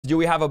Do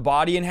we have a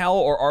body in hell,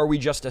 or are we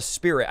just a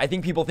spirit? I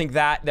think people think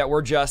that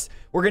we're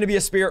going to be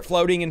a spirit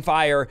floating in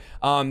fire.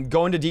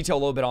 Go into detail a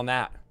little bit on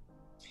that.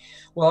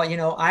 Well,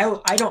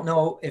 I don't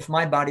know if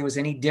my body was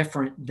any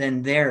different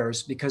than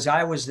theirs because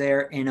I was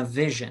there in a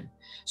vision.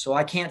 So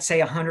I can't say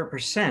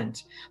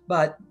 100%,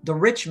 but the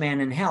rich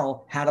man in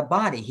hell had a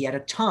body. He had a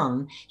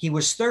tongue. He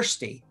was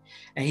thirsty,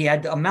 and he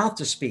had a mouth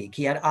to speak.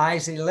 He had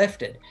eyes that he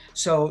lifted.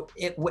 So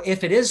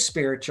if it is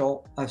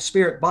spiritual, a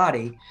spirit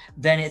body,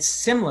 then it's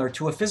similar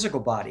to a physical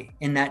body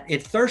in that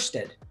it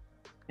thirsted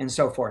and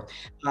so forth.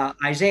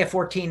 Isaiah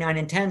 14:9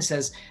 and 10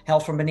 says,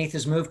 hell from beneath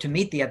is moved to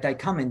meet thee at thy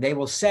coming. They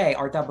will say,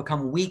 art thou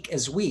become weak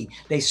as we?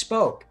 They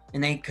spoke,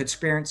 and they could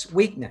experience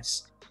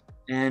weakness.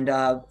 And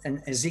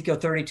Ezekiel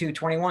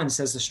 32:21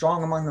 says, the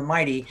strong among the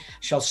mighty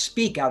shall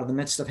speak out of the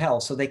midst of hell.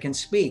 So they can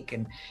speak.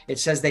 And it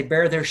says they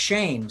bear their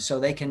shame. So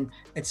they can,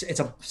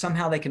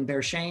 somehow they can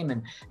bear shame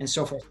and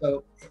so forth.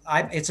 So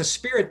it's a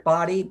spirit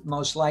body,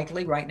 most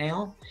likely right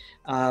now,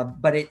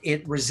 but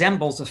it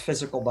resembles a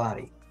physical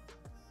body.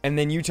 And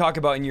then you talk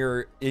about in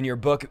your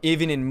book,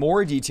 even in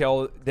more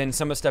detail than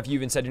some of the stuff you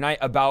even said tonight,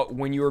 about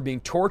when you were being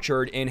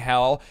tortured in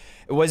hell.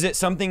 Was it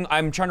something,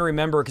 I'm trying to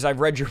remember because I've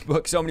read your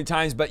book so many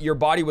times, but your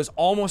body was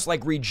almost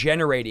like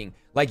regenerating,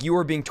 like you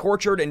were being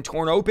tortured and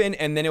torn open,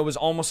 and then it was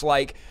almost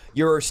like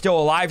you're still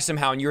alive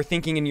somehow, and you're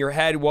thinking in your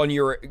head when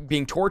you're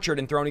being tortured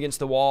and thrown against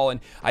the wall,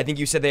 and I think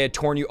you said they had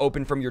torn you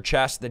open from your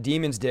chest, the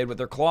demons did with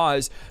their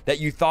claws, that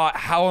you thought,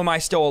 how am I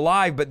still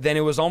alive? But then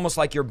it was almost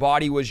like your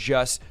body was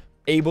just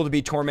able to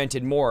be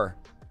tormented more.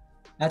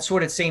 That's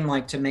what it seemed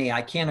like to me.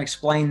 I can't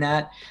explain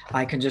that.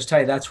 I can just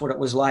tell you that's what it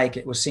was like.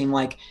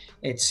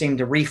 It seemed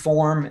to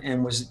reform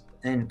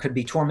and could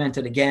be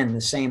tormented again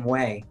the same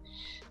way.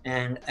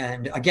 And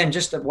again,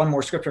 just one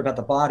more scripture about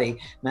the body.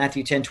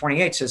 Matthew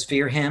 10:28 says,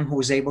 fear him who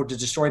is able to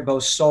destroy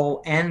both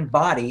soul and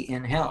body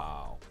in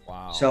hell.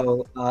 Wow.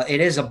 So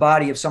it is a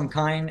body of some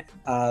kind.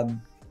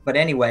 But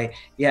anyway,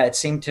 yeah, it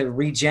seemed to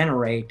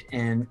regenerate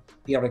and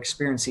be able to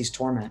experience these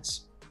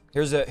torments.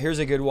 Here's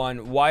a good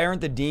one. Why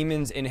aren't the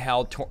demons in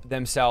hell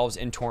themselves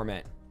in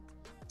torment?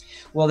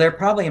 Well, they're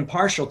probably in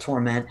partial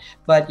torment,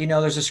 but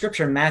there's a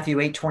scripture in Matthew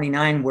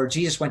 8:29 where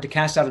Jesus went to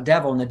cast out a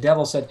devil, and the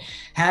devil said,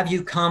 have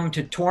you come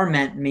to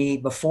torment me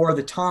before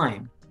the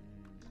time?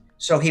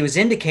 So he was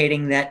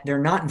indicating that they're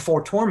not in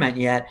full torment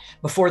yet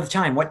before the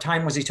time. What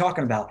time was he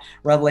talking about?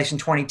 Revelation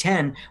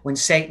 20:10, when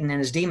Satan and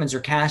his demons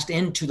are cast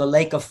into the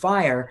lake of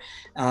fire,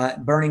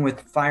 burning with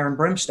fire and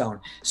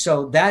brimstone.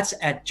 So that's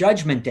at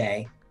Judgment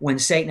Day, when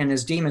Satan and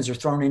his demons are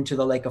thrown into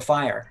the lake of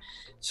fire.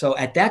 So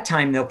at that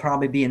time, they'll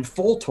probably be in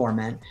full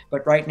torment.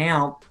 But right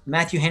now,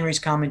 Matthew Henry's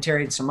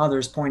commentary and some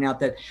others point out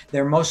that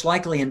they're most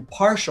likely in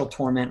partial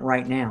torment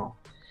right now,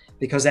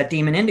 because that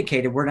demon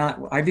indicated,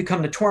 have you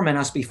come to torment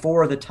us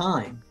before the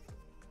time?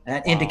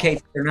 That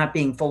indicates they're not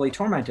being fully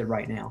tormented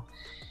right now.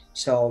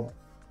 So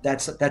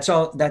that's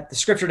all that the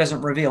scripture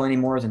doesn't reveal any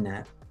more than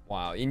that.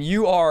 Wow. And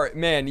you are,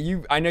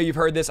 man, I know you've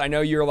heard this. I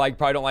know you're like,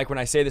 probably don't like when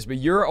I say this, but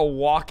you're a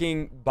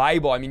walking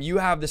Bible. I mean, you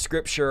have the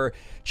scripture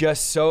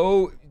just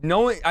so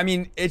knowing. I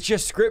mean, it's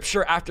just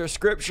scripture after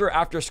scripture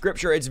after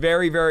scripture. It's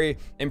very, very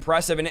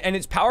impressive. And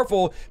it's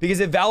powerful because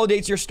it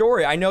validates your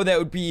story. I know that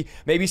would be,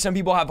 maybe some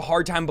people have a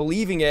hard time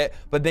believing it,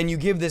 but then you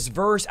give this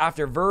verse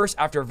after verse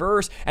after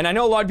verse. And I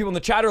know a lot of people in the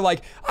chat are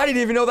like, I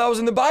didn't even know that was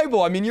in the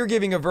Bible. I mean, you're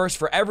giving a verse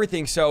for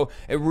everything. So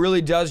it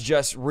really does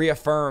just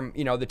reaffirm,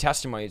 the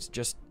testimonies.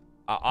 Just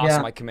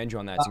awesome. Yeah. I commend you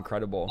on that. It's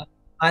incredible.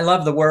 I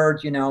love the word,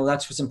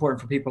 that's what's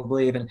important for people to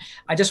believe. And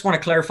I just want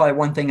to clarify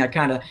one thing.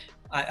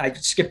 I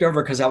skipped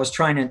over because I was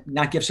trying to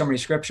not give so many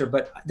scripture,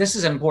 but this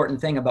is an important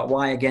thing about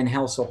why, again,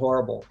 hell's so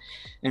horrible.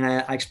 And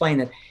I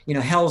explained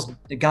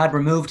that, God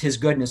removed his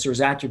goodness or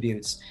his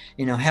attributes.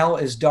 Hell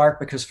is dark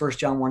because 1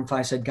 John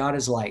 1:5 said God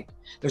is light.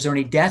 There's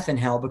only death in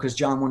hell because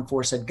John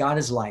 1:4 said God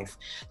is life.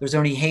 There's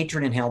only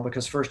hatred in hell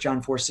because 1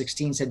 John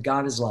 4:16 said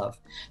God is love.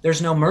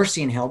 There's no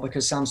mercy in hell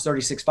because Psalms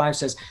 36:5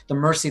 says the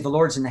mercy of the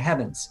Lord's in the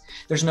heavens.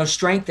 There's no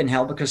strength in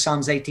hell because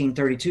Psalms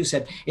 18:32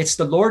 said it's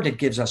the Lord that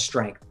gives us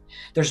strength.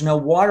 There's no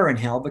water in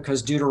hell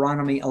because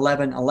Deuteronomy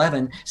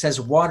 11:11 says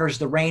water's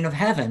the rain of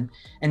heaven.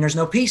 And there's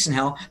no peace in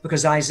hell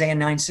because Isaiah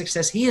 9:6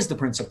 says he is the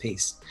Prince of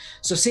Peace.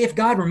 So see, if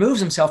God removes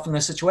himself from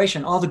the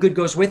situation, all the good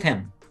goes with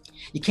him.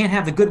 You can't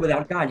have the good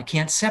without God. You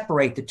can't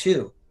separate the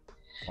two.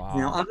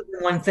 Wow. Other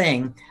than one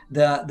thing,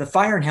 the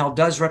fire in hell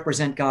does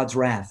represent God's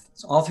wrath.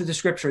 So all through the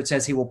scripture, it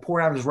says he will pour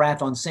out his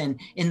wrath on sin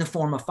in the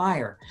form of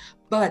fire.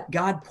 But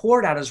God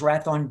poured out his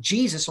wrath on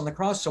Jesus on the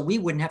cross so we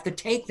wouldn't have to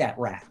take that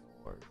wrath.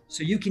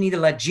 So you can either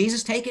let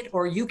Jesus take it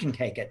or you can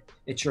take it.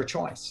 It's your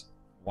choice.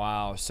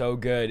 Wow, so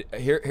good.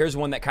 Here's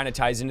one that kind of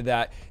ties into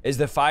that. Is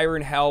the fire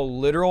in hell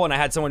literal? And I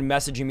had someone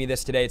messaging me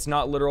this today. It's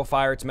not literal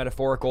fire, it's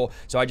metaphorical.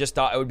 So I just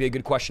thought it would be a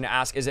good question to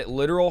ask. Is it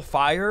literal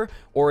fire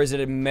or is it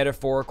a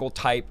metaphorical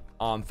type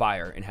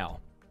fire in hell?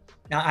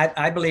 Now,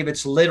 I believe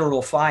it's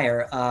literal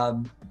fire.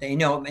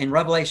 In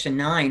Revelation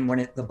 9,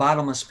 when the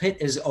bottomless pit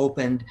is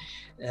opened,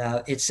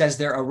 it says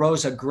there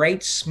arose a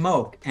great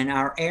smoke, and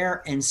our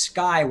air and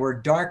sky were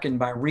darkened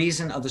by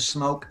reason of the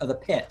smoke of the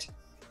pit.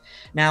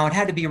 Now, it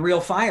had to be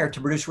real fire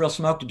to produce real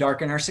smoke to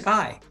darken our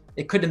sky.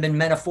 It couldn't have been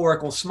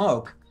metaphorical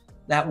smoke.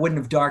 That wouldn't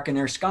have darkened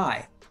our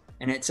sky.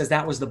 And it says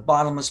that was the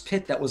bottomless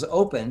pit that was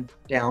open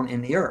down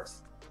in the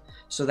earth.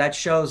 So that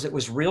shows it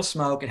was real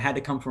smoke. It had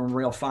to come from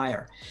real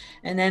fire.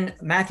 And then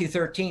Matthew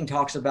 13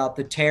 talks about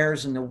the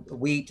tares and the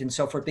wheat and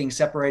so forth being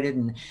separated,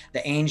 and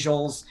the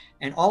angels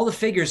and all the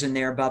figures in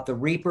there about the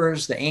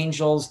reapers, the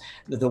angels,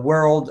 the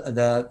world,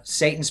 the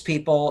Satan's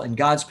people and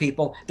God's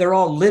people. They're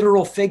all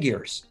literal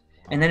figures.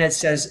 And then it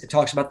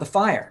talks about the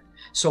fire.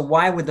 So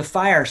why would the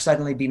fire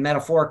suddenly be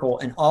metaphorical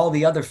and all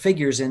the other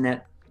figures in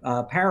that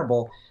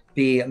parable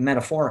be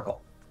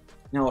metaphorical?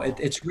 No,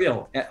 it's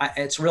real.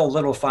 It's real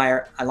little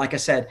fire. Like I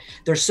said,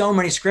 there's so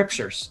many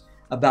scriptures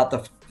about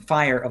the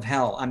fire of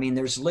hell. I mean,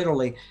 there's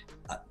literally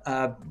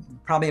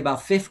probably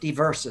about 50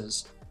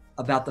 verses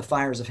about the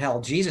fires of hell.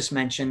 Jesus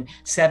mentioned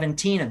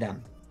 17 of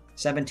them.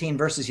 17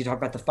 verses, he talked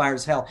about the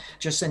fires of hell.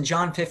 Just in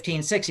John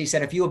 15:6, he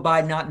said, if you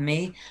abide not in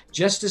me,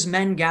 just as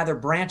men gather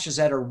branches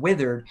that are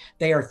withered,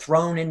 they are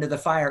thrown into the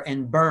fire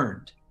and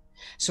burned.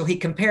 So he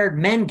compared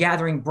men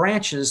gathering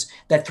branches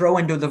that throw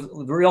into the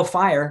real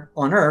fire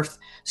on earth.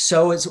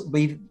 So it's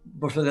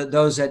for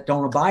those that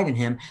don't abide in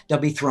him, they'll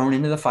be thrown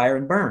into the fire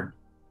and burned.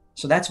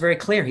 So that's very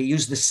clear. He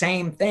used the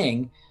same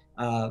thing.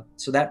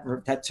 So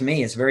that to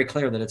me is very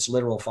clear that it's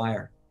literal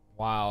fire.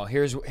 Wow.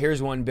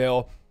 Here's one,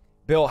 Bill.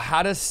 Bill,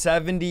 how does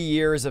 70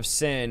 years of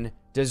sin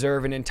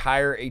deserve an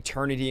entire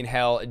eternity in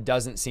hell? It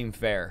doesn't seem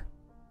fair.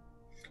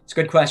 It's a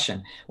good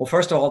question. Well,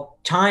 first of all,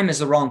 time is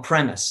the wrong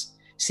premise.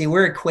 See,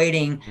 we're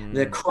equating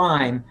the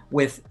crime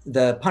with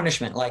the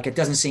punishment. Like, it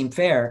doesn't seem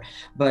fair.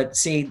 But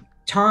see,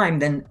 time,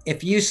 then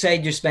if you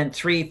said you spent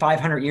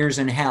 500 years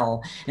in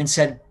hell and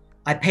said,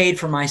 I paid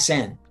for my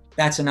sin,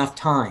 that's enough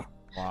time.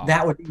 Wow.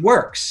 That would be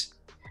works.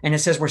 And it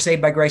says we're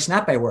saved by grace,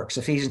 not by works,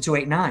 Ephesians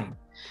 2:8-9.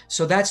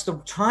 So that's the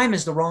time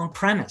is the wrong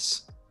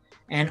premise.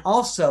 And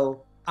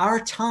also, our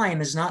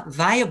time is not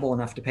valuable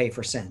enough to pay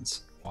for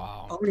sins.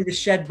 Wow. Only the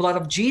shed blood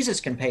of Jesus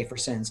can pay for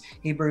sins,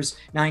 Hebrews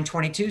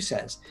 9:22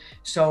 says.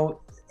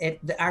 So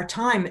our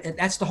time,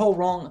 that's the whole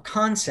wrong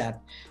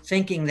concept,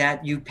 thinking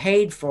that you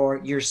paid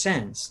for your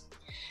sins.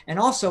 And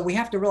also, we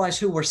have to realize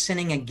who we're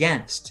sinning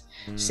against.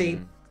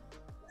 See,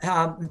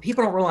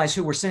 people don't realize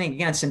who we're sinning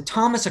against. And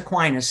Thomas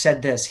Aquinas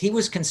said this. He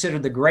was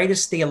considered the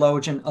greatest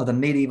theologian of the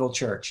medieval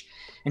church.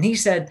 And he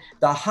said,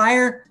 the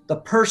higher the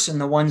person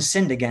the one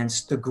sinned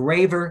against, the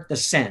graver the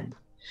sin.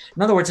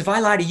 In other words, if I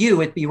lie to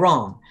you, it'd be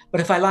wrong. But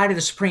if I lie to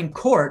the Supreme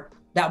Court,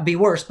 that would be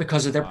worse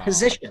because of their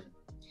position.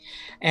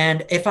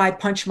 And if I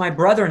punch my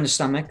brother in the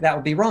stomach, that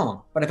would be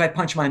wrong. But if I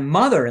punch my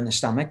mother in the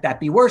stomach, that'd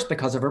be worse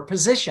because of her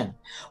position.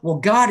 Well,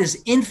 God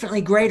is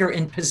infinitely greater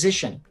in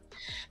position,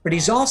 but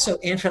he's also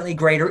infinitely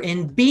greater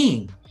in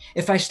being.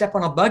 If I step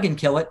on a bug and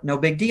kill it, no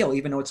big deal,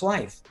 even though it's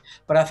life.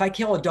 But if I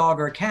kill a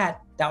dog or a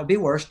cat, that would be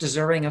worse,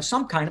 deserving of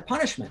some kind of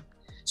punishment,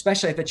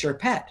 especially if it's your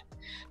pet.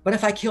 But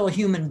if I kill a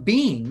human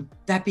being,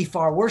 that'd be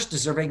far worse,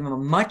 deserving of a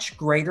much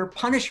greater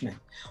punishment.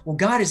 Well,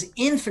 God is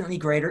infinitely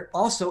greater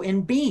also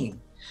in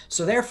being.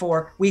 So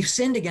therefore, we've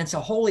sinned against a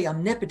holy,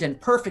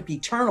 omnipotent, perfect,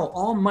 eternal,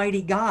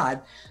 almighty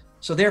God.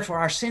 So therefore,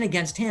 our sin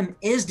against him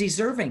is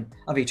deserving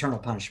of eternal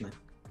punishment.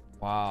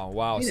 Wow.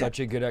 Wow. Yeah.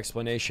 Such a good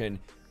explanation.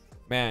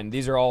 Man,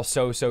 these are all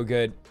so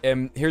good.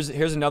 Here's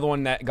another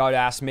one that God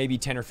asked maybe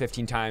 10 or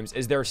 15 times.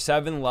 Is there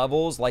 7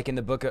 levels like in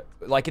the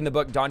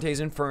book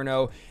Dante's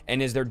Inferno?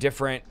 And is there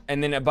different?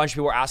 And then a bunch of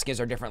people are asking, is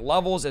there different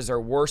levels? Is there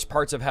worse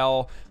parts of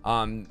hell?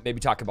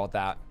 Maybe talk about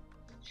that.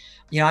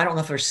 You know, I don't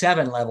know if there's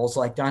 7 levels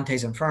like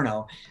Dante's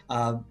Inferno.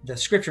 The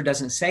scripture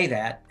doesn't say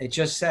that. It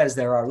just says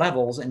there are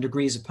levels and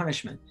degrees of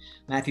punishment.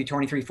 Matthew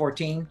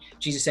 23:14,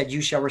 Jesus said, you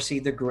shall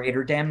receive the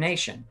greater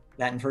damnation.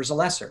 That infers a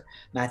lesser.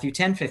 Matthew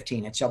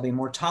 10:15, it shall be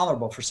more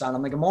tolerable for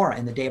Sodom and Gomorrah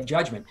in the day of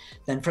judgment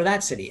than for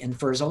that city.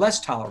 Infers a less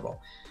tolerable.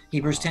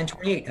 Hebrews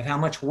 10:28, of how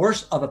much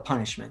worse of a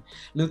punishment.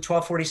 Luke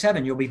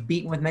 12:47, you'll be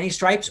beaten with many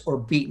stripes or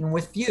beaten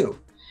with few.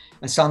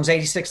 And Psalms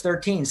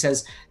 86:13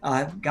 says,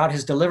 God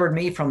has delivered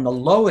me from the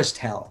lowest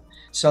hell.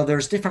 So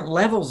there's different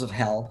levels of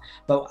hell,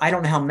 but I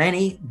don't know how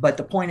many, but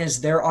the point is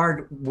there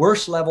are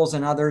worse levels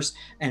than others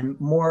and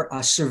more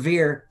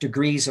severe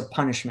degrees of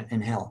punishment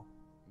in hell.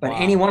 But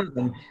any one of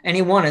them,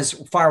 any one is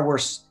far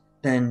worse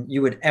than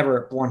you would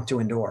ever want to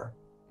endure.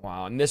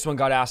 Wow. And this one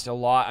got asked a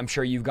lot. I'm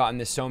sure you've gotten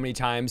this so many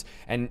times.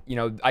 And, you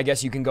know, I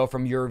guess you can go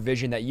from your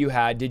vision that you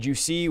had. Did you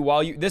see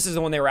this is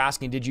the one they were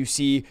asking, did you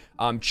see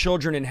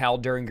children in hell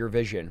during your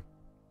vision?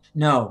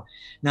 No,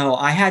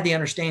 I had the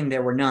understanding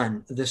there were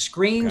none. The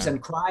screams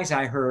and cries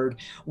I heard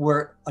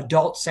were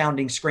adult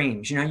sounding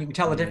screams. You know, you can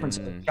tell the difference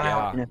of a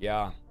child.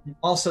 Yeah.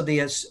 Also,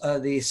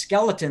 the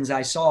skeletons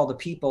I saw, the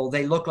people,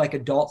 they look like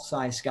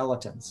adult-sized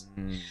skeletons.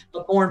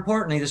 But more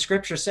importantly, the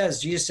scripture says,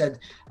 Jesus said,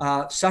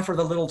 suffer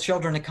the little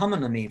children to come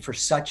unto me, for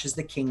such is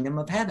the kingdom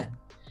of heaven.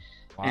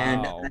 Wow.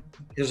 And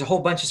there's a whole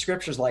bunch of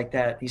scriptures like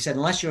that. He said,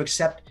 unless you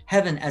accept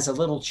heaven as a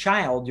little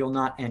child, you'll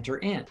not enter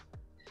in.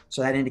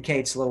 So that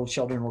indicates little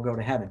children will go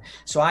to heaven.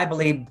 So I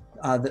believe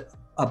that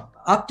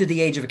up to the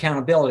age of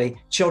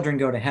accountability, children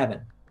go to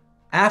heaven.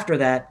 After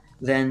that,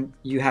 then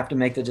you have to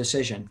make the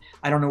decision.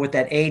 I don't know what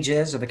that age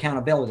is of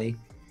accountability.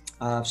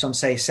 Some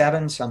say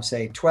 7, some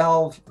say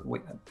 12.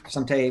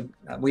 Some say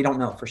we don't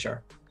know for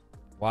sure.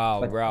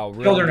 Wow, But wow,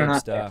 really children are good not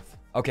stuff.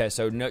 Okay,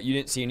 so no, you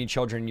didn't see any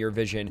children in your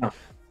vision. No.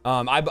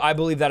 I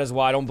believe that as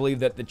well. I don't believe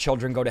that the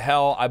children go to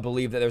hell. I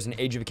believe that there's an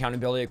age of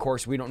accountability. Of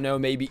course, we don't know.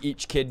 Maybe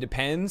each kid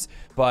depends,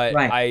 but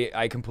Right.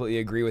 I completely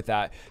agree with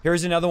that.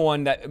 Here's another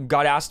one that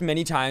got asked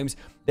many times.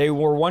 They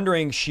were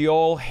wondering,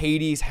 Sheol,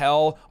 Hades,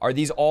 hell, are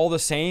these all the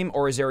same,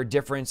 or is there a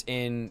difference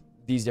in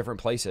these different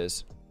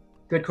places?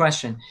 Good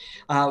question.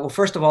 Well,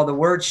 first of all, the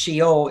word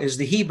Sheol is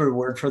the Hebrew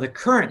word for the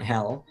current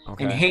hell,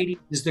 and Okay. Hades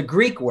is the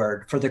Greek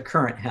word for the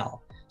current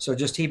hell. So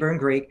just Hebrew and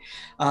Greek.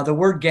 The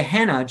word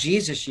Gehenna,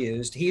 Jesus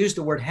used, he used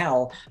the word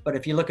hell, but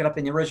if you look it up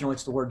in the original,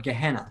 it's the word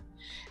Gehenna.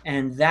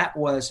 And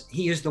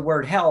he used the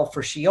word hell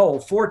for Sheol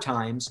 4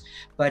 times,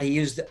 but he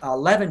used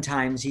 11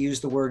 times, he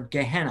used the word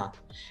Gehenna.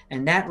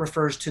 And that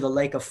refers to the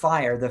lake of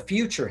fire, the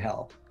future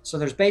hell. So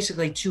there's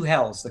basically 2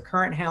 hells, the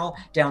current hell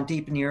down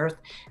deep in the earth,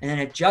 and then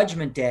at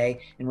Judgment Day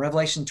in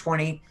Revelation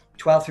 20,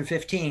 12 through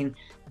 15,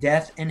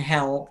 death and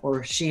hell,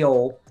 or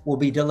Sheol, will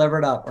be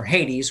delivered up, or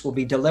Hades will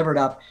be delivered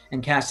up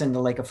and cast into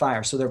the lake of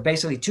fire. So there are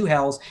basically 2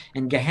 hells,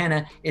 and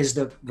Gehenna is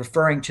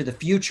referring to the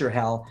future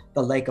hell,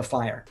 the lake of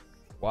fire.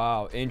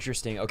 Wow,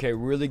 interesting. Okay,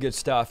 really good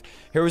stuff.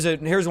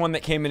 Here's one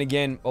that came in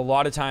again a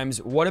lot of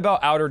times. What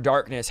about outer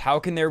darkness? How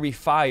can there be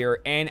fire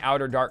and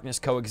outer darkness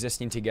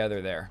coexisting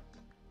together there?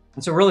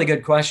 That's a really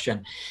good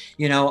question.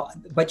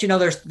 But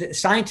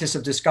scientists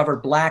have discovered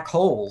black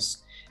holes,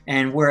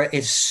 and where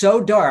it's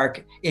so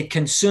dark, it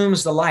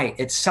consumes the light.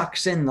 It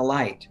sucks in the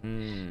light.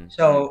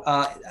 So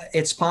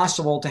it's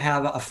possible to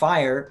have a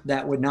fire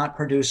that would not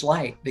produce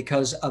light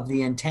because of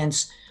the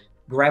intense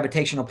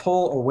gravitational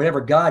pull or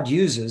whatever God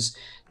uses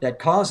that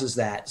causes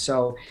that.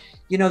 So,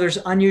 there's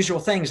unusual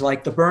things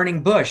like the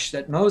burning bush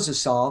that Moses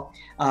saw.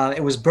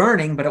 It was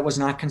burning, but it was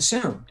not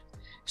consumed.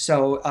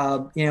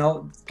 So,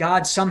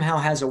 God somehow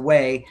has a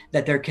way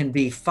that there can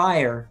be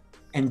fire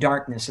and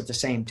darkness at the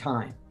same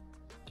time.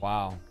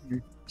 Wow.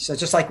 So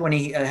just like when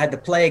he had the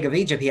plague of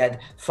Egypt, he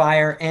had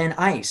fire and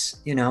ice,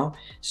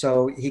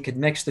 so he could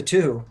mix the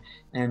two.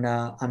 And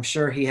I'm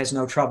sure he has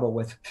no trouble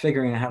with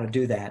figuring out how to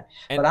do that.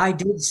 But I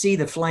did see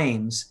the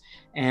flames,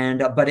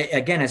 but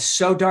again, it's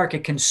so dark,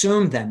 it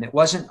consumed them. It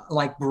wasn't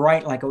like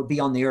bright like it would be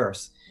on the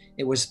earth.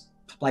 It was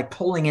like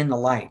pulling in the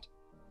light.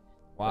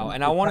 Wow.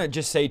 And I want to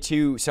just say,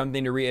 too,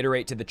 something to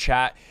reiterate to the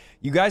chat.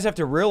 You guys have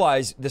to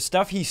realize the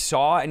stuff he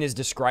saw and is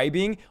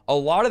describing, a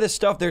lot of the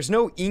stuff, there's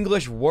no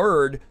English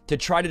word to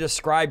try to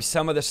describe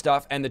some of the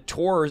stuff and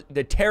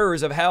the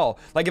terrors of hell.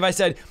 Like if I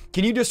said,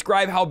 can you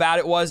describe how bad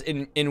it was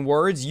in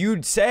words?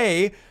 You'd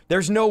say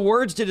there's no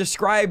words to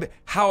describe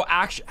how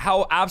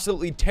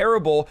absolutely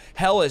terrible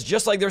hell is.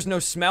 Just like there's no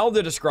smell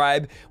to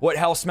describe what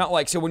hell smelled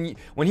like. So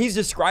when he's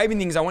describing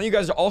things, I want you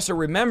guys to also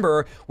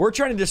remember, we're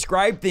trying to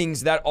describe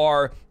things that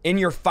are in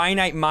your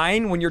finite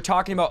mind when you're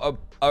talking about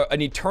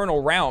an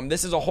eternal realm.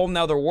 This is a whole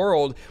nother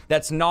world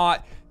that's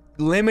not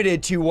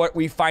limited to what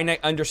we finite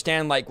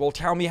understand. Like, well,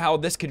 tell me how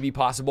this could be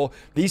possible.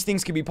 These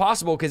things could be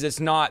possible because it's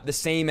not the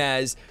same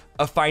as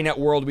a finite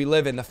world we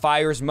live in. The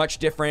fire is much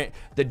different.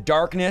 The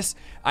darkness,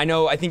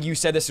 I think you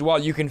said this as well.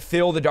 You can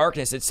feel the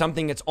darkness. It's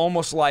something that's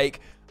almost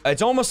like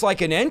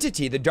an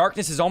entity. The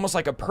darkness is almost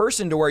like a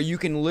person to where you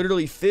can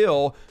literally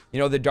feel,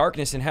 the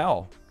darkness in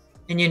hell.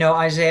 And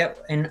Isaiah,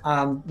 in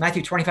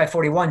Matthew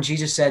 25:41,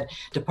 Jesus said,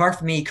 "Depart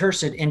from me,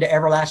 cursed, into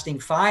everlasting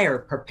fire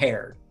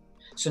prepared."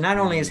 So not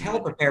only is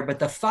hell prepared, but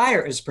the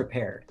fire is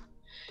prepared.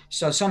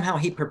 So somehow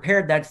he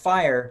prepared that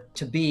fire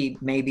to be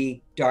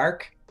maybe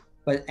dark,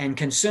 and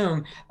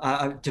consume,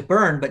 to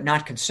burn, but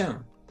not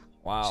consume.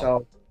 Wow.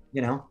 So,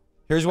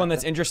 Here's one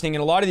that's interesting,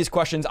 and a lot of these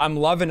questions, I'm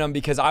loving them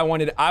because I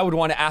would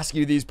want to ask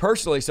you these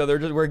personally, so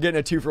we're getting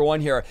a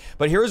 2-for-1 here.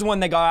 But here's one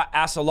that got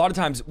asked a lot of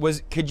times,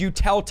 could you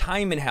tell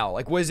time in hell?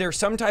 Like, was there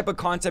some type of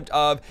concept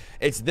of,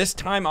 it's this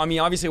time? I mean,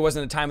 obviously it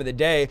wasn't the time of the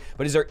day,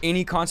 but is there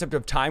any concept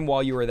of time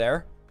while you were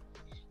there?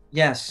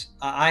 Yes,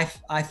 I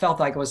felt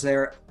like I was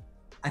there.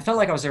 I felt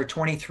like I was there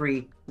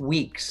 23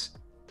 weeks.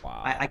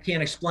 Wow. I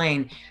can't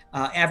explain.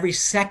 Every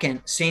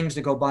second seems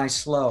to go by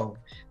slow,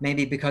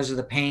 maybe because of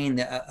the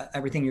pain,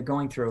 everything you're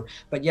going through.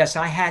 But yes,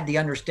 I had the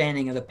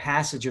understanding of the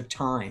passage of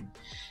time.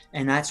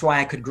 And that's why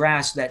I could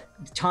grasp that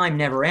time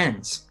never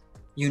ends.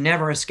 You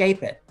never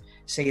escape it.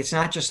 See, it's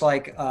not just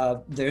like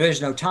there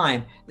is no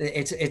time.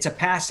 It's a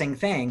passing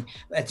thing.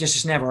 It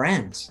just never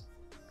ends.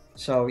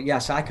 So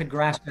yes, I could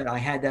grasp it. I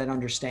had that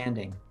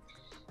understanding.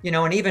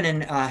 And even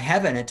in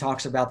heaven, it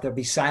talks about there'll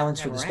be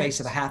silence for the space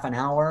of a half an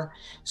hour.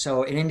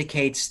 So it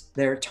indicates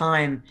their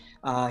time.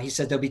 He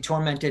said they'll be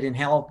tormented in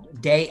hell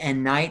day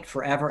and night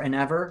forever and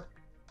ever.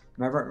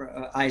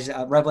 Remember,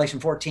 Revelation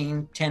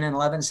 14:10 and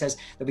 11 says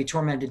they'll be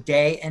tormented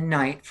day and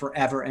night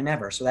forever and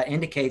ever. So that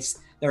indicates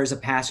there is a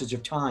passage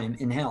of time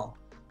in hell.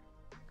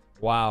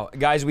 Wow.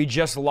 Guys, we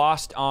just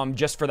lost,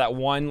 just for that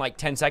one, like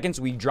 10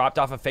 seconds, we dropped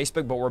off of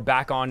Facebook, but we're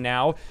back on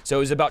now. So it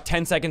was about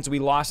 10 seconds we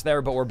lost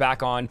there, but we're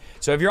back on.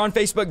 So if you're on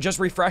Facebook, just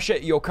refresh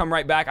it. You'll come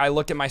right back. I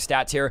looked at my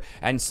stats here,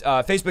 and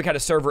Facebook had a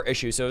server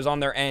issue, so it was on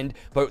their end,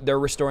 but they're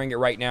restoring it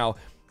right now.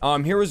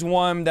 Here was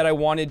one that I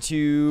wanted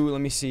to, let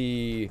me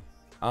see.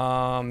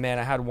 Man,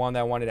 I had one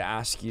that I wanted to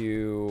ask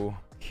you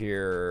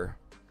here.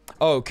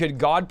 Oh, could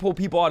God pull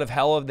people out of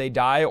hell if they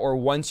die, or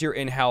once you're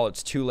in hell,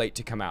 it's too late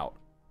to come out?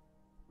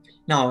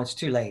 No, it's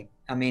too late.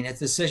 I mean, its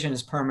decision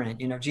is permanent.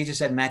 You know, Jesus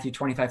said in Matthew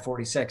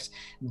 25:46,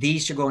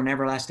 these shall go in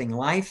everlasting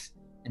life,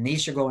 and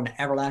these shall go in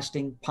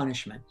everlasting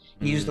punishment.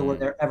 He used the word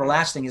there,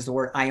 everlasting is the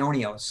word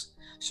aionios.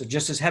 So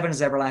just as heaven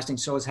is everlasting,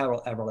 so is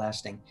hell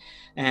everlasting.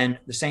 And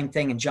the same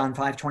thing in John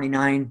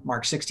 5:29,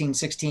 Mark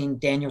 16:16,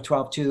 Daniel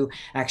 12:2,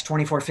 Acts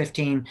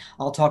 24:15.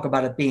 I'll talk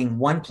about it being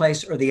one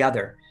place or the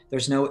other.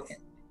 There's no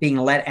being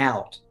let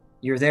out.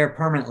 You're there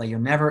permanently.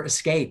 You'll never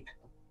escape.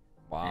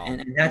 Wow.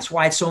 And that's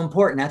why it's so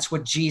important. That's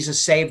what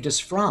Jesus saved us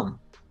from,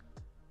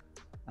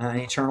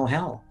 eternal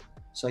hell.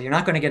 So you're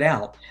not going to get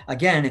out.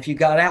 Again, if you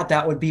got out,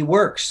 that would be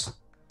works,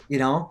 you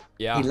know?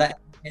 Yeah.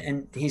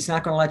 And he's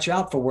not going to let you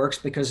out for works,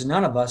 because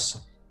none of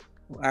us,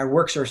 our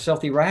works are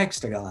filthy rags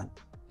to God.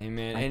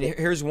 Amen. And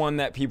here's one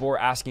that people were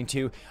asking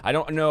too. I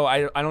don't know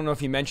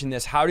if you mentioned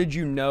this. How did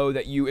you know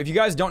that if you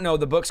guys don't know,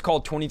 the book's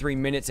called 23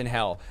 Minutes in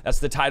Hell. That's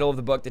the title of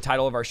the book, the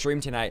title of our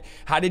stream tonight.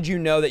 How did you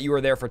know that you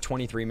were there for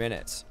 23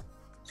 minutes?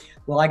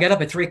 Well, I got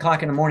up at 3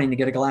 o'clock in the morning to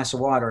get a glass of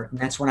water, and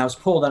that's when I was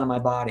pulled out of my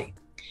body.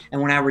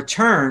 And when I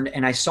returned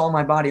and I saw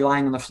my body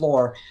lying on the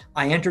floor,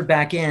 I entered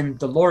back in,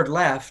 the Lord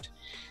left.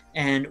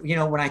 And, you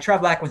know, when I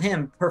traveled back with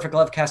him, perfect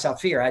love casts out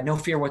fear. I had no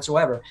fear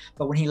whatsoever.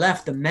 But when he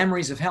left, the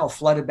memories of hell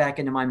flooded back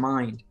into my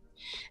mind.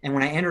 And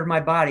when I entered my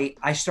body,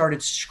 I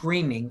started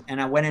screaming,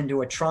 and I went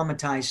into a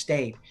traumatized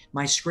state.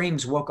 My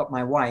screams woke up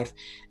my wife.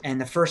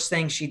 And the first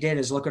thing she did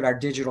is look at our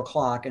digital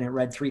clock, and it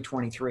read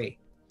 3:23.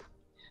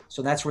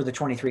 So that's where the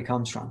 23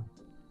 comes from.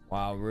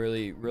 Wow,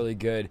 really, really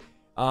good.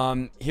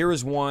 Here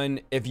is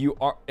one. If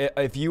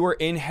you were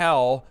in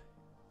hell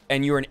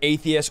and you're an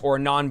atheist or a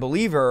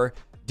non-believer,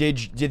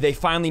 did they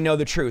finally know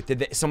the truth?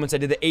 Someone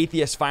said, did the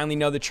atheists finally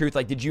know the truth?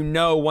 Like, did you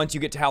know once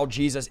you get to hell,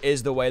 Jesus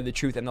is the way, the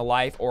truth, and the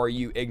life, or are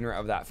you ignorant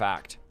of that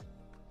fact?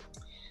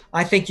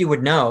 I think you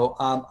would know.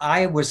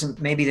 I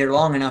wasn't maybe there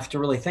long enough to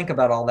really think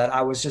about all that.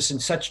 I was just in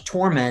such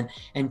torment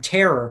and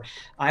terror.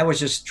 I was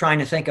just trying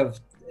to think of,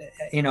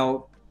 you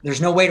know, there's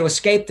no way to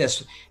escape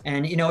this.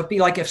 And, you know, it'd be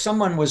like if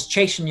someone was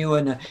chasing you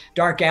in a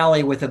dark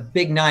alley with a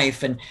big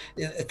knife. And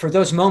for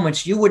those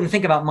moments, you wouldn't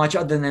think about much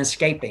other than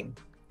escaping.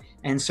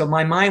 And so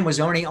my mind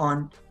was only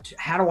on,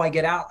 how do I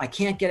get out? I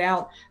can't get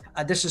out.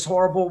 This is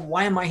horrible.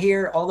 Why am I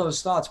here? All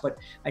those thoughts. But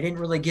I didn't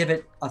really give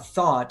it a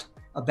thought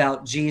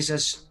about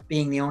Jesus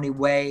being the only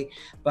way.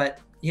 But,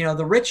 you know,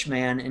 the rich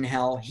man in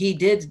hell, he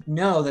did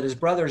know that his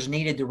brothers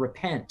needed to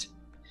repent.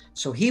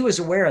 So he was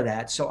aware of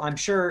that. So I'm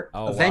sure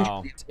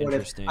eventually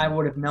I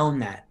would have known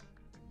that.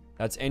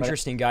 That's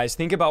interesting, guys.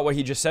 Think about what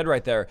he just said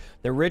right there.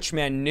 The rich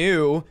man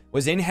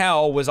was in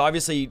hell, was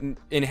obviously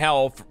in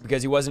hell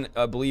because he wasn't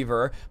a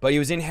believer, but he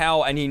was in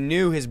hell and he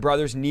knew his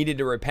brothers needed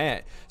to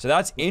repent. So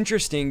that's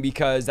interesting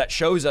because that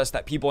shows us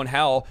that people in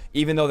hell,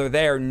 even though they're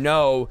there,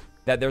 know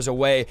that there's a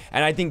way.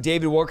 And I think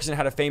David Wilkerson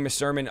had a famous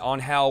sermon on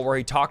hell where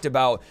he talked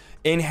about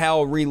in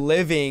hell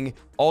reliving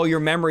all your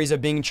memories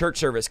of being in church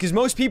service. Because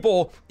most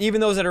people, even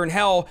those that are in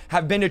hell,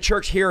 have been to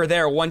church here or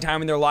there one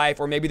time in their life,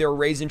 or maybe they were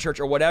raised in church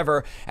or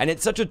whatever. And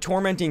it's such a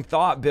tormenting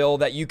thought, Bill,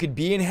 that you could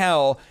be in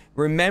hell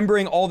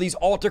remembering all these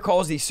altar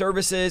calls, these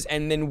services,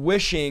 and then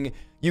wishing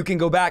you can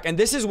go back. And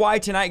this is why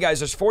tonight, guys,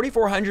 there's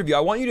 4,400 of you.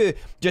 I want you to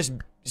just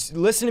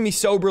listen to me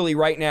soberly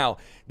right now.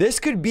 This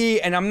could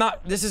be, and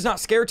this is not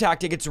scare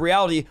tactic, it's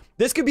reality.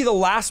 This could be the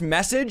last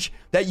message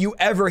that you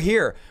ever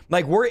hear.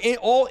 Like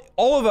all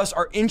of us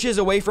are inches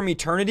away from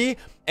eternity.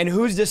 And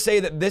who's to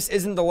say that this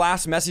isn't the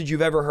last message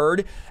you've ever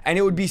heard? And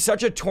it would be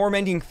such a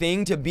tormenting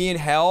thing to be in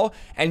hell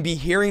and be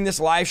hearing this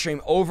live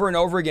stream over and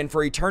over again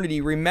for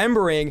eternity,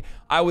 remembering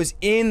I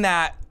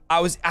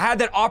had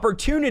that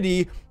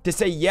opportunity to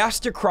say yes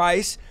to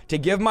Christ, to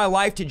give my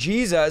life to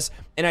Jesus,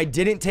 and I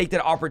didn't take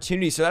that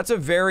opportunity. So that's a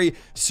very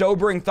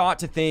sobering thought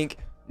to think,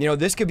 you know,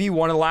 this could be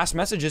one of the last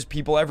messages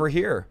people ever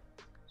hear.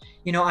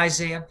 You know,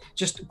 Isaiah,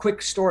 just a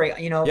quick story.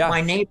 You know, my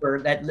neighbor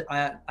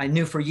that I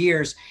knew for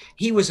years,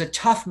 he was a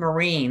tough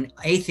Marine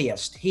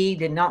atheist. He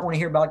did not want to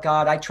hear about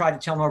God. I tried to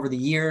tell him over the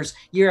years,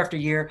 year after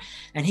year,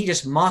 and he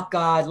just mocked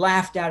God,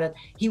 laughed at it.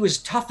 He was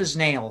tough as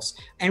nails.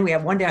 Anyway,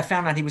 one day I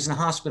found out he was in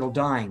the hospital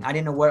dying. I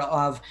didn't know what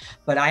of,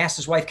 but I asked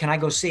his wife, can I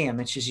go see him?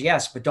 And she says,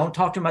 yes, but don't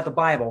talk to him about the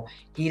Bible.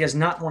 He does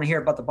not want to hear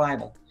about the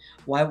Bible.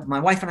 Well, my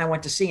wife and I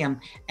went to see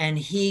him, and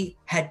he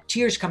had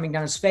tears coming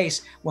down his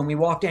face when we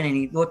walked in, and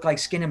he looked like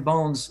skin and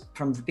bones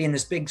from being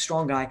this big,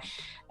 strong guy.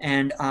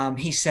 And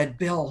he said,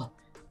 Bill,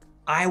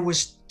 I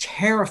was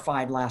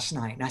terrified last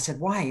night. And I said,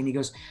 why? And he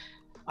goes,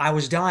 I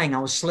was dying. I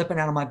was slipping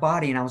out of my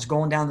body, and I was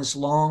going down this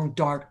long,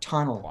 dark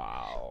tunnel.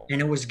 Wow.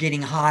 And it was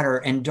getting hotter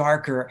and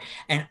darker.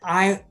 And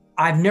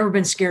I've never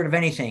been scared of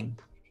anything.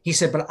 He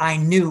said, but I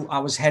knew I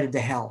was headed to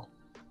hell.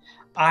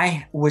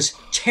 I was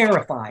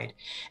terrified.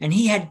 And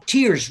he had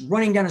tears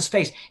running down his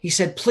face. He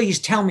said, please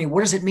tell me,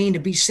 what does it mean to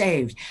be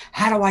saved?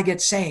 How do I get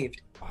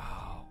saved?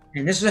 Wow.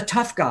 And this is a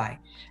tough guy.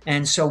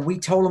 And so we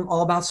told him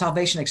all about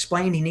salvation,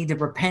 explained he needed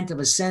to repent of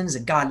his sins,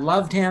 that God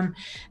loved him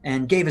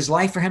and gave his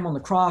life for him on the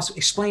cross,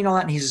 explained all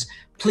that. And he says,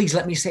 please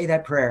let me say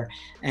that prayer.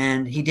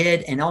 And he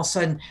did. And all of a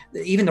sudden,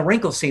 even the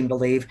wrinkles seemed to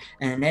leave.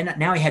 And then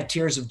now he had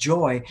tears of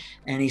joy.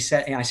 And he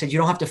said, and I said, you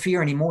don't have to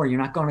fear anymore.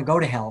 You're not going to go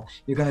to hell.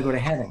 You're going to go to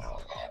heaven.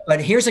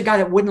 But here's a guy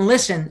that wouldn't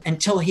listen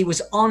until he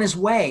was on his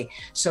way.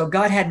 So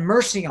God had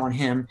mercy on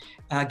him,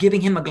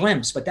 giving him a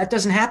glimpse. But that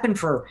doesn't happen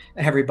for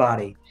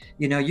everybody.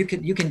 You know, you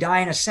can die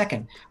in a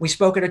second. We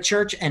spoke at a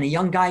church and a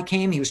young guy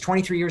came. He was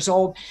 23 years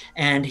old.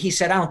 And he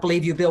said, I don't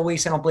believe you, Bill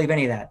Wiese. I don't believe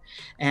any of that.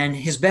 And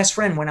his best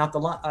friend went out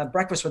to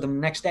breakfast with him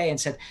the next day and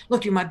said,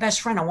 look, you're my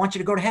best friend. I want you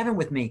to go to heaven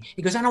with me.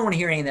 He goes, I don't want to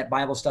hear any of that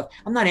Bible stuff.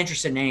 I'm not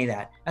interested in any of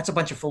that. That's a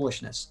bunch of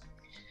foolishness.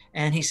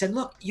 And he said,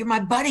 look, you're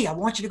my buddy. I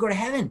want you to go to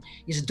heaven.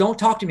 He said, don't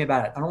talk to me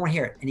about it. I don't want to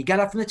hear it. And he got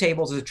up from the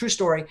table. This is a true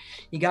story.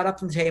 He got up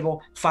from the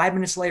table. 5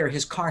 minutes later,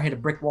 his car hit a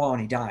brick wall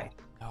and he died.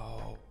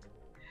 No.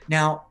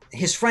 Now,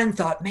 his friend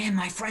thought, man,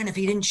 my friend, if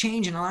he didn't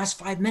change in the last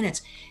 5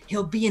 minutes,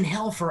 he'll be in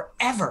hell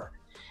forever.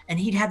 And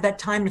he'd have that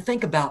time to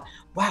think about,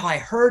 wow, I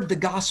heard the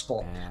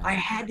gospel. I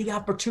had the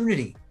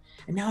opportunity.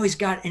 And now he's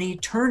got an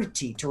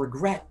eternity to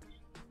regret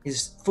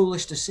his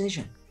foolish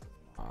decision.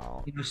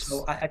 Wow. You know,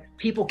 so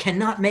people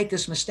cannot make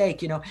this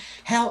mistake. You know,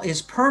 hell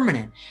is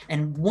permanent.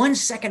 And 1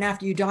 second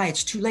after you die,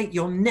 it's too late.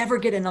 You'll never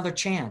get another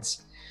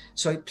chance.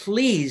 So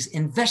please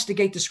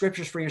investigate the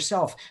scriptures for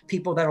yourself.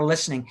 People that are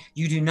listening,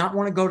 you do not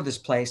want to go to this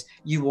place.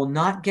 You will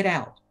not get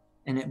out.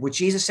 And what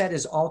Jesus said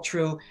is all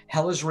true.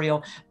 Hell is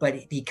real.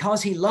 But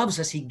because he loves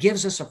us, he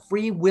gives us a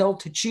free will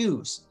to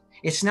choose.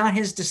 It's not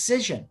his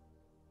decision.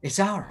 It's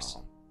ours.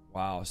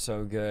 Wow,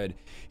 so good.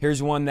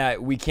 Here's one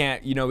that we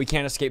can't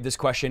escape this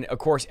question. Of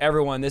course,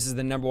 everyone, this is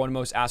the number one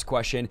most asked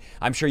question.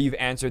 I'm sure you've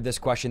answered this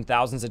question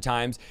thousands of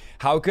times.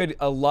 How could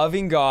a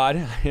loving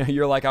God,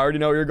 you're like, I already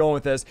know where you're going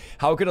with this.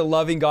 How could a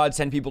loving God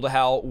send people to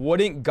hell?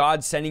 Wouldn't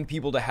God sending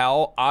people to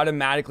hell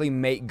automatically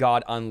make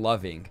God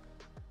unloving?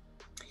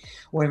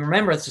 Well,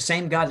 remember, it's the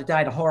same God that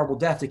died a horrible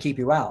death to keep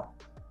you out.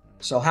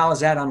 So how is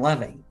that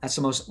unloving? That's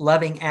the most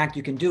loving act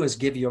you can do, is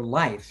give your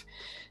life.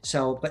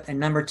 So, and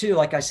number two,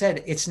 like I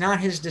said, it's not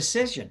his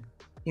decision.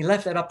 He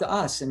left that up to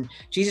us. And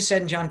Jesus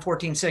said in John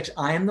 14:6,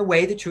 I am the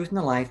way, the truth, and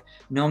the life.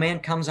 No man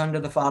comes unto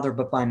the Father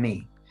but by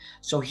me.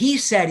 So he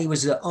said he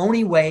was the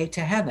only way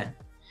to heaven.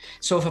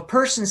 So if a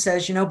person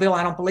says, you know, Bill,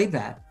 I don't believe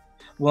that.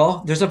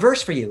 Well, there's a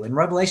verse for you. In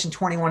Revelation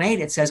 21:8,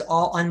 it says,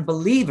 all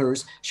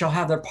unbelievers shall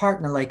have their part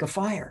in the lake of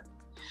fire.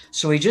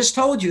 So he just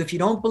told you, if you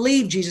don't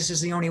believe Jesus is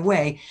the only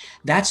way,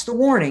 that's the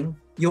warning.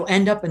 You'll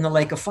end up in the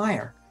lake of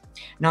fire.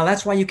 Now,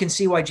 that's why you can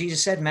see why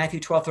Jesus said in Matthew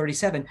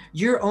 12:37,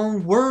 your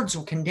own words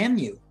will condemn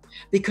you,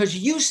 because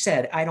you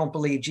said, I don't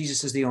believe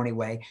Jesus is the only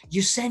way.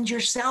 You send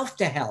yourself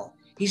to hell.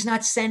 He's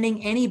not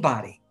sending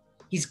anybody.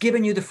 He's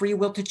given you the free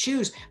will to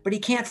choose, but he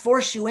can't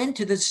force you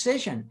into the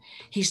decision.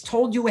 He's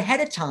told you ahead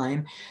of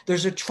time,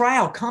 there's a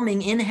trial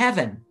coming in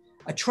heaven,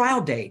 a trial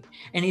date,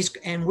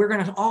 and we're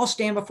going to all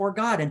stand before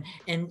God,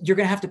 and you're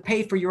going to have to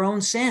pay for your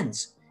own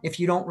sins if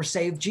you don't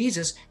receive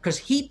Jesus, because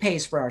he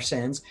pays for our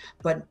sins,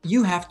 but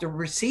you have to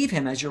receive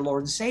him as your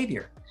Lord and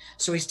Savior.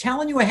 So he's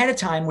telling you ahead of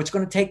time what's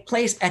going to take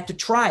place at the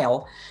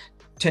trial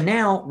to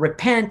now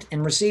repent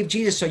and receive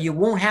Jesus, so you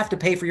won't have to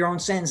pay for your own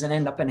sins and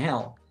end up in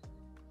hell.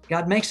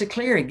 God makes it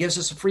clear. He gives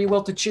us a free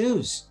will to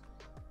choose.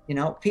 You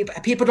know,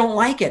 people don't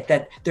like it,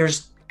 that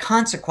there's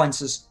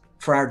consequences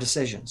for our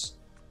decisions.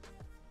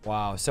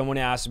 Wow. Someone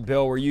asked,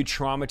 Bill, were you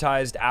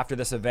traumatized after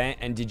this event?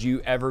 And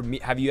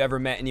have you ever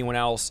met anyone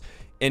else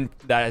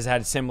that has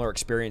had a similar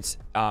experience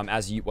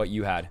as what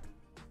you had?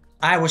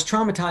 I was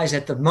traumatized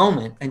at the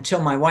moment until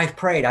my wife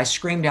prayed. I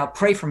screamed out,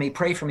 pray for me,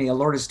 the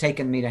Lord has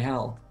taken me to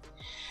hell.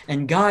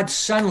 And God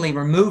suddenly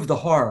removed the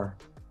horror,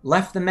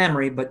 left the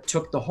memory, but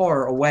took the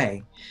horror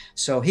away.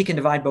 So he can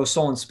divide both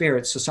soul and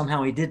spirit. So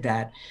somehow he did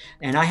that.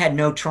 And I had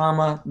no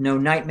trauma, no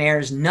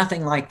nightmares,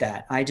 nothing like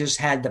that. I just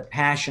had the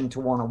passion to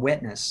want to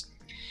witness.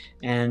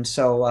 And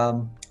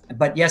so,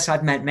 but yes,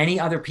 I've met many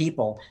other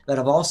people that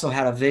have also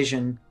had a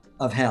vision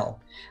of hell.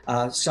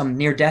 Some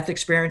near-death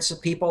experience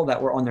of people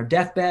that were on their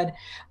deathbed,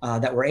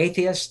 that were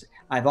atheists.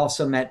 I've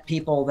also met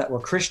people that were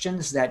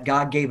Christians that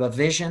God gave a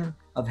vision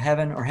of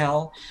heaven or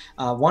hell.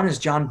 One is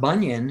John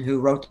Bunyan, who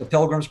wrote The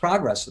Pilgrim's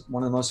Progress,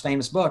 one of the most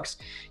famous books.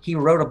 He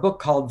wrote a book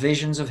called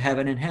Visions of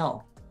Heaven and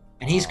Hell.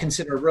 And he's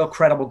considered a real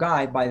credible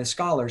guy by the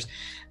scholars.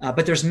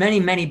 But there's many,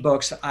 many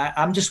books.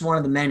 I'm just one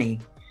of the many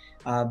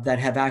that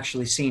have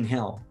actually seen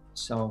hell.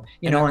 So,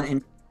 you know,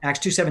 in Acts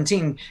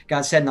 2:17,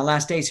 God said in the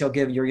last days, he'll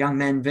give your young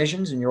men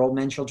visions and your old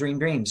men shall dream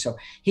dreams. So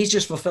he's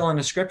just fulfilling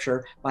the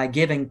scripture by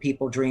giving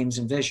people dreams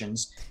and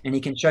visions, and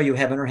he can show you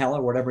heaven or hell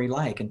or whatever he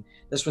like. And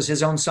this was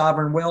his own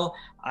sovereign will.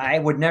 I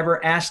would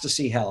never ask to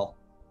see hell.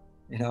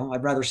 You know,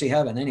 I'd rather see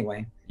heaven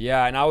anyway.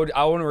 Yeah, and I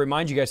want to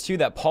remind you guys too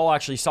that Paul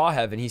actually saw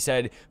heaven. He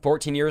said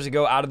 14 years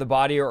ago, out of the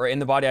body or in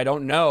the body, I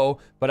don't know,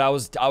 but I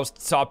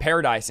saw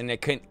paradise, and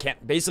it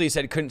can't basically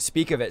said couldn't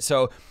speak of it.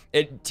 So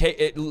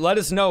it let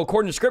us know,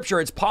 according to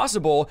Scripture, it's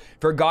possible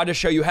for God to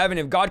show you heaven.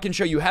 If God can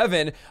show you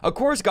heaven, of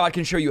course God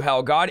can show you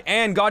hell. God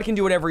can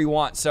do whatever He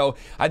wants. So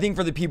I think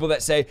for the people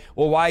that say,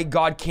 well, why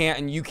God can't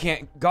and you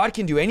can't, God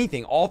can do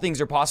anything. All things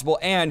are possible,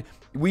 and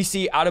we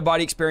see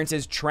out-of-body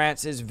experiences,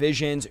 trances,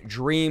 visions,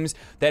 dreams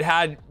that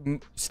had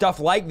stuff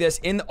like this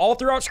in all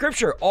throughout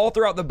Scripture, all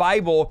throughout the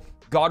Bible.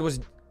 God was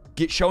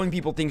showing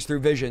people things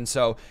through vision.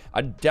 So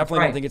I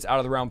definitely don't think it's out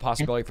of the realm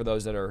possibility for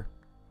those that are.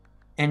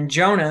 And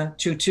Jonah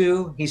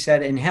 2:2, he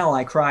said, in hell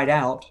I cried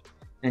out.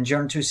 And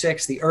Jonah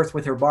 2:6, the earth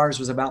with her bars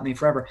was about me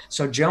forever.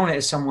 So Jonah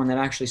is someone that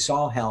actually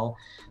saw hell.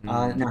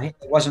 Now, it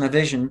wasn't a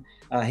vision.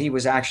 He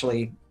was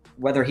actually,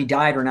 whether he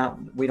died or not,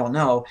 we don't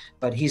know.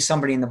 But he's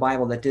somebody in the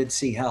Bible that did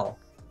see hell.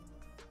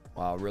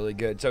 Wow, really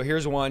good. So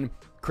here's one.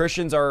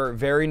 Christians are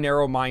very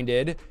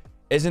narrow-minded.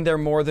 Isn't there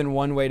more than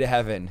one way to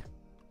heaven?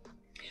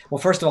 Well,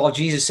 first of all,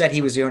 Jesus said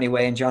He was the only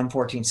way in John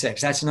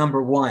 14:6. That's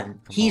number one.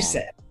 He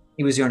said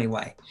He was the only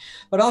way.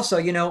 But also,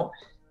 you know,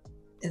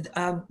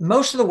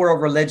 most of the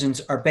world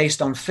religions are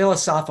based on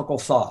philosophical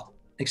thought,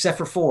 except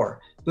for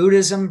four: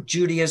 Buddhism,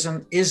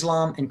 Judaism,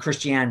 Islam, and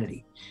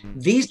Christianity.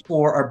 These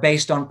four are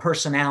based on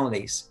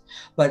personalities,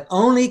 but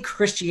only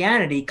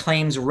Christianity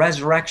claims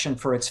resurrection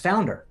for its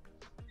founder.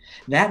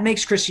 That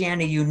makes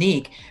Christianity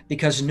unique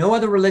because no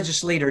other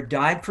religious leader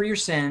died for your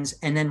sins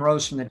and then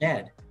rose from the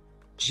dead.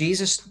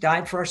 Jesus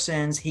died for our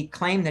sins. He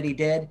claimed that He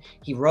did.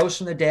 He rose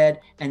from the dead,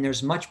 and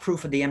there's much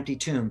proof of the empty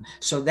tomb.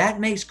 So that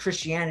makes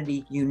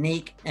Christianity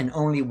unique and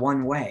only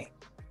one way.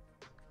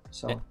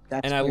 So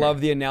that's and I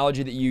love the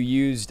analogy that you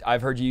used.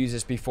 I've heard you use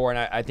this before, and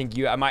I think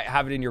I might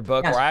have it in your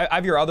book, or I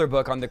have your other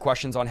book on the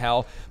questions on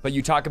hell. But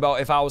you talk about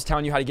if I was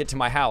telling you how to get to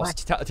my house.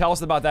 Tell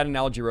us about that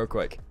analogy real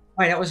quick.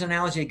 Right, that was an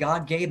analogy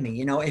God gave me.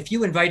 You know, if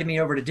you invited me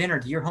over to dinner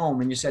to your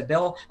home and you said,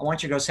 Bill, I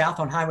want you to go south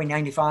on Highway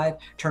 95,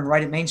 turn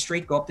right at Main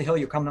Street, go up the hill,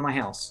 you'll come to my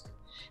house.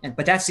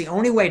 But that's the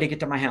only way to get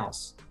to my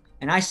house.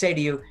 And I say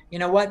to you, you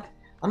know what?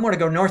 I'm going to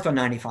go north on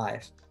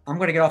 95. I'm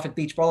going to get off at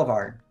Beach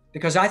Boulevard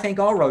because I think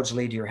all roads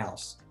lead to your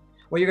house.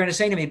 Well, you're going to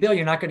say to me, Bill,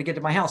 you're not going to get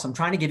to my house. I'm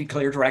trying to give you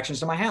clear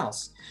directions to my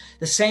house.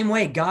 The same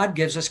way God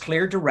gives us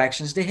clear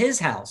directions to His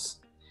house.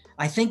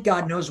 I think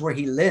God knows where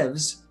He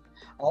lives.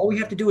 All we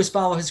have to do is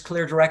follow His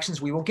clear directions.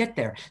 We will get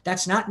there.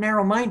 That's not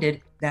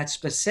narrow-minded. That's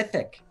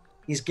specific.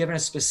 He's given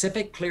us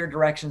specific, clear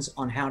directions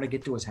on how to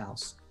get to His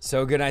house.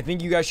 So good. I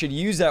think you guys should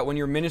use that when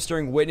you're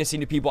ministering, witnessing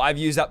to people. I've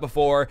used that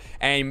before,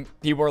 and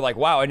people are like,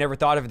 wow, I never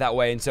thought of it that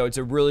way. And so it's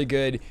a really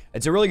good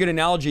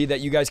analogy that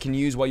you guys can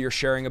use while you're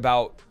sharing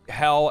about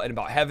hell and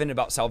about heaven,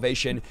 about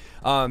salvation.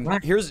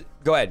 Right.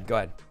 Go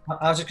ahead.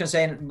 I was just going to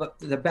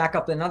say, to back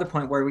up another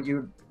point where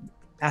you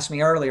asked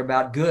me earlier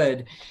about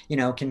good, you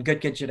know, can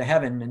good get you to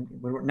heaven? And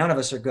none of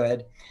us are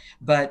good.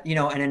 But, you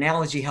know, an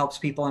analogy helps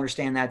people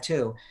understand that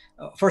too.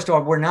 First of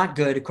all, we're not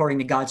good according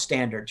to God's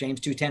standard.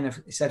 James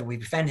 2:10 said, if we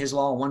defend His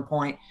law at one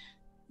point,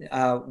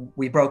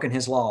 we've broken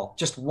His law.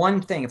 Just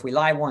one thing. If we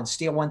lie once,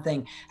 steal one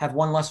thing, have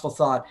one lustful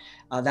thought,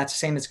 that's the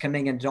same as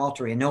committing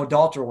adultery. And no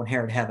adulterer will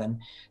inherit heaven.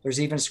 There's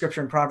even a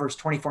scripture in Proverbs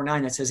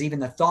 24:9 that says, even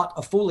the thought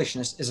of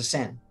foolishness is a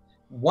sin.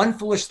 One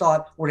foolish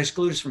thought would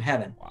exclude us from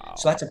heaven. Wow.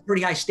 So that's a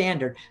pretty high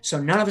standard.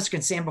 So none of us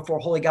can stand before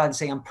holy God and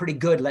say, I'm pretty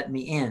good, let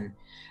me in.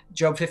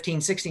 Job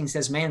 15:16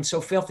 says, man's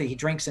so filthy, he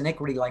drinks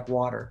iniquity like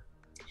water.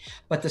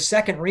 But the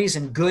second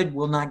reason good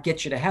will not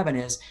get you to heaven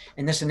is,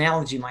 and this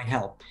analogy might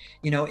help,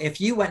 you know,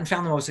 if you went and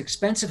found the most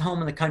expensive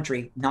home in the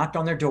country, knocked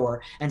on their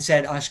door and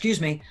said,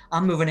 excuse me,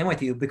 I'm moving in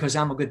with you because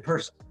I'm a good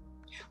person.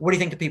 What do you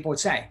think the people would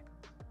say?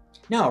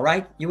 No,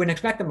 right? You wouldn't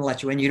expect them to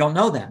let you in. You don't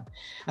know them.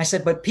 I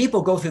said, but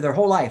people go through their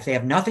whole life. They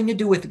have nothing to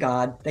do with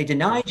God. They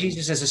deny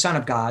Jesus as the Son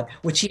of God,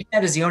 which He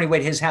said is the only way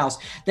to His house.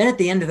 Then at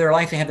the end of their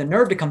life, they have the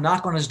nerve to come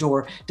knock on His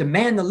door,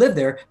 demand to live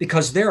there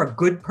because they're a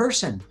good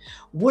person.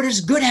 What does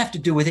good have to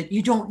do with it?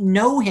 You don't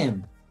know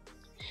Him.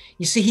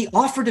 You see, He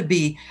offered to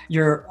be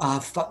your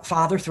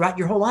father throughout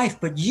your whole life,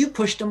 but you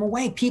pushed Him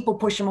away. People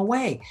push Him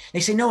away. They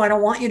say, no, I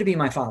don't want you to be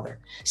my father.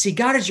 See,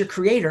 God is your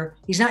creator.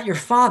 He's not your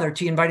father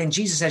till you invite in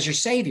Jesus as your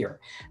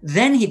savior.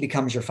 Then He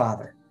becomes your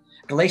father.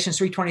 Galatians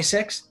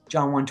 3:26,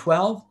 John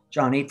 1:12,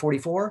 John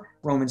 8:44,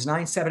 Romans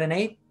 9:7 and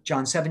 8,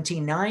 John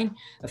 17:9,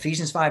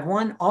 Ephesians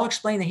 5:1, all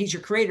explain that He's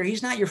your creator.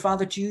 He's not your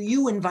father till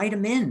you invite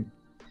Him in.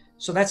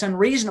 So that's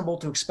unreasonable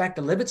to expect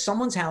to live at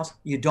someone's house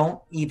you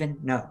don't even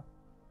know.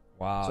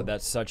 Wow, so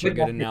that's such a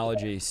good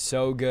analogy.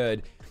 So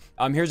good.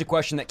 Here's a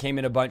question that came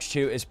in a bunch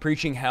too. Is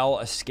preaching hell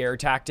a scare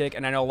tactic?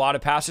 And I know a lot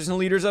of pastors and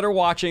leaders that are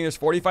watching. There's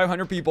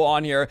 4,500 people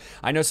on here.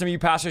 I know some of you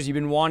pastors, you've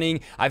been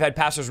wanting. I've had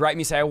pastors write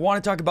me say, I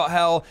want to talk about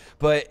hell,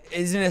 but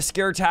isn't it a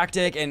scare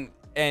tactic? And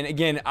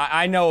again,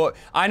 I know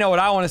what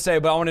I want to say,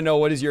 but I want to know,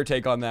 what is your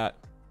take on that?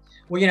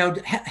 Well, you know,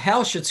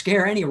 hell should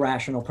scare any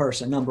rational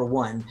person, number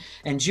one.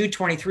 And Jude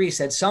 23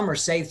 said, some are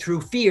saved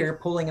through fear,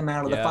 pulling them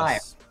out of the fire.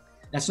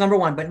 That's number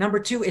one. But number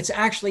two, it's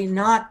actually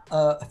not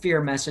a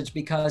fear message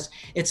because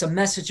it's a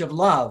message of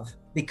love,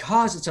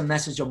 because it's a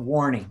message of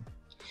warning.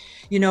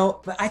 You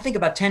know, I think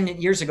about 10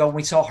 years ago when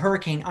we saw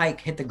Hurricane Ike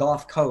hit the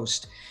Gulf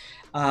Coast,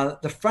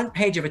 the front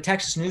page of a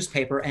Texas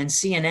newspaper and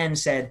CNN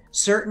said,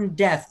 certain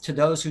death to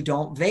those who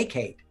don't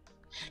vacate.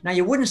 Now,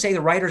 you wouldn't say the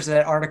writers of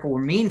that article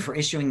were mean for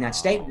issuing that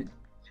statement.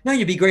 No,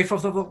 you'd be grateful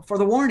for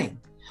the warning.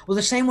 Well,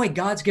 the same way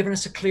God's given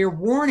us a clear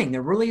warning,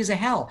 there really is a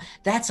hell.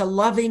 That's a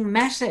loving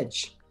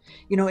message.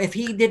 You know, if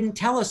he didn't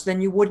tell us,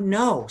 then you wouldn't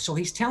know. So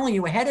he's telling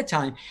you ahead of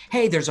time,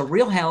 hey, there's a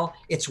real hell.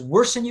 It's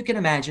worse than you can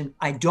imagine.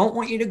 I don't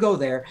want you to go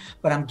there,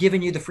 but I'm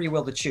giving you the free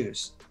will to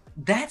choose.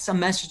 That's a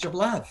message of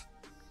love.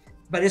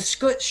 But it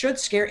should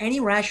scare any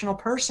rational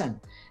person.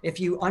 If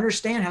you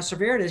understand how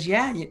severe it is,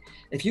 yeah,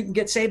 if you can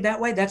get saved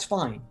that way, that's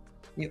fine.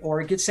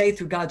 Or get saved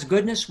through God's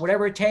goodness,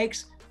 whatever it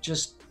takes,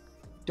 just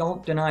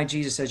don't deny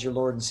Jesus as your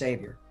Lord and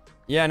Savior.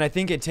 Yeah, and I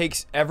think it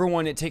takes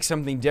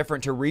something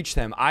different to reach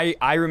them.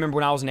 I remember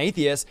when I was an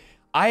atheist,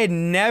 I had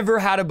never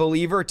had a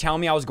believer tell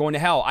me I was going to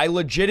hell. I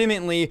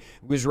legitimately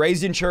was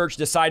raised in church,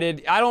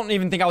 decided, I don't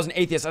even think I was an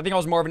atheist. I think I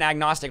was more of an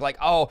agnostic, like,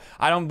 oh,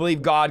 I don't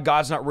believe God.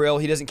 God's not real.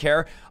 He doesn't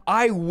care.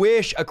 I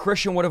wish a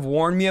Christian would have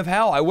warned me of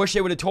hell. I wish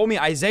they would have told me,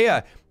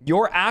 Isaiah,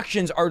 your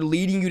actions are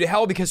leading you to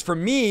hell. Because for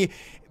me,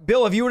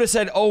 Bill, if you would have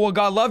said, oh, well,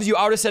 God loves you,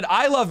 I would have said,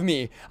 I love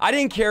me. I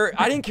didn't care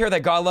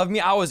that God loved me.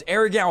 I was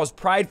arrogant. I was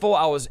prideful.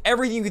 I was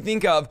everything you could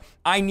think of.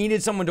 I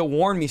needed someone to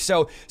warn me.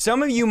 So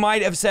some of you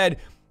might have said,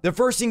 the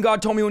first thing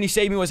God told me when he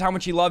saved me was how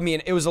much he loved me,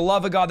 and it was the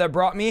love of God that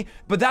brought me.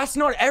 But that's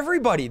not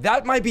everybody.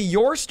 That might be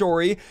your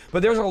story,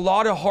 but there's a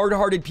lot of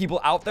hard-hearted people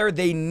out there.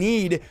 They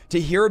need to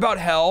hear about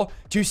hell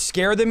to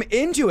scare them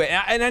into it.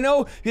 And I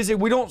know because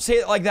we don't say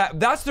it like that.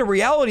 That's the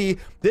reality.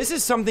 This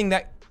is something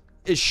that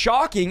is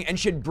shocking and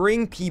should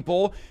bring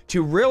people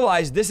to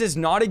realize this is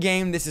not a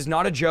game. This is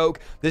not a joke.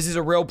 This is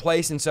a real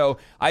place. And so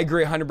I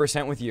agree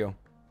 100% with you.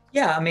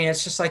 Yeah, I mean,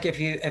 it's just like if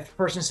a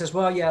person says,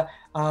 well, yeah,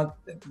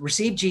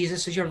 receive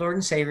Jesus as your Lord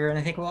and Savior. And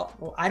I think, well,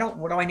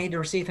 what do I need to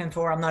receive him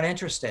for? I'm not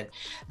interested.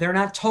 They're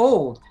not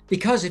told,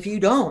 because if you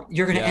don't,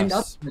 you're going to end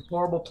up in this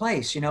horrible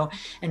place, you know?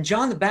 And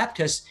John the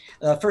Baptist,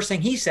 first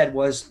thing he said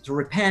was to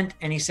repent.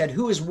 And he said,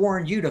 who has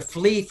warned you to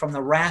flee from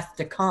the wrath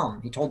to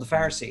come? He told the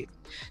Pharisees.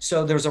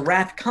 So there's a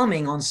wrath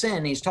coming on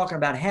sin. He's talking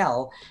about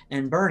hell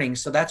and burning.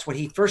 So that's what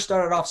he first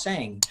started off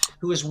saying,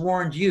 who has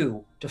warned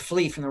you to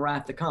flee from the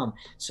wrath to come.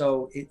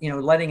 So, you know,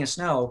 letting us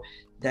know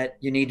that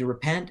you need to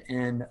repent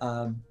and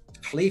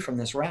flee from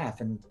this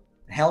wrath. And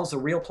hell's a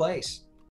real place.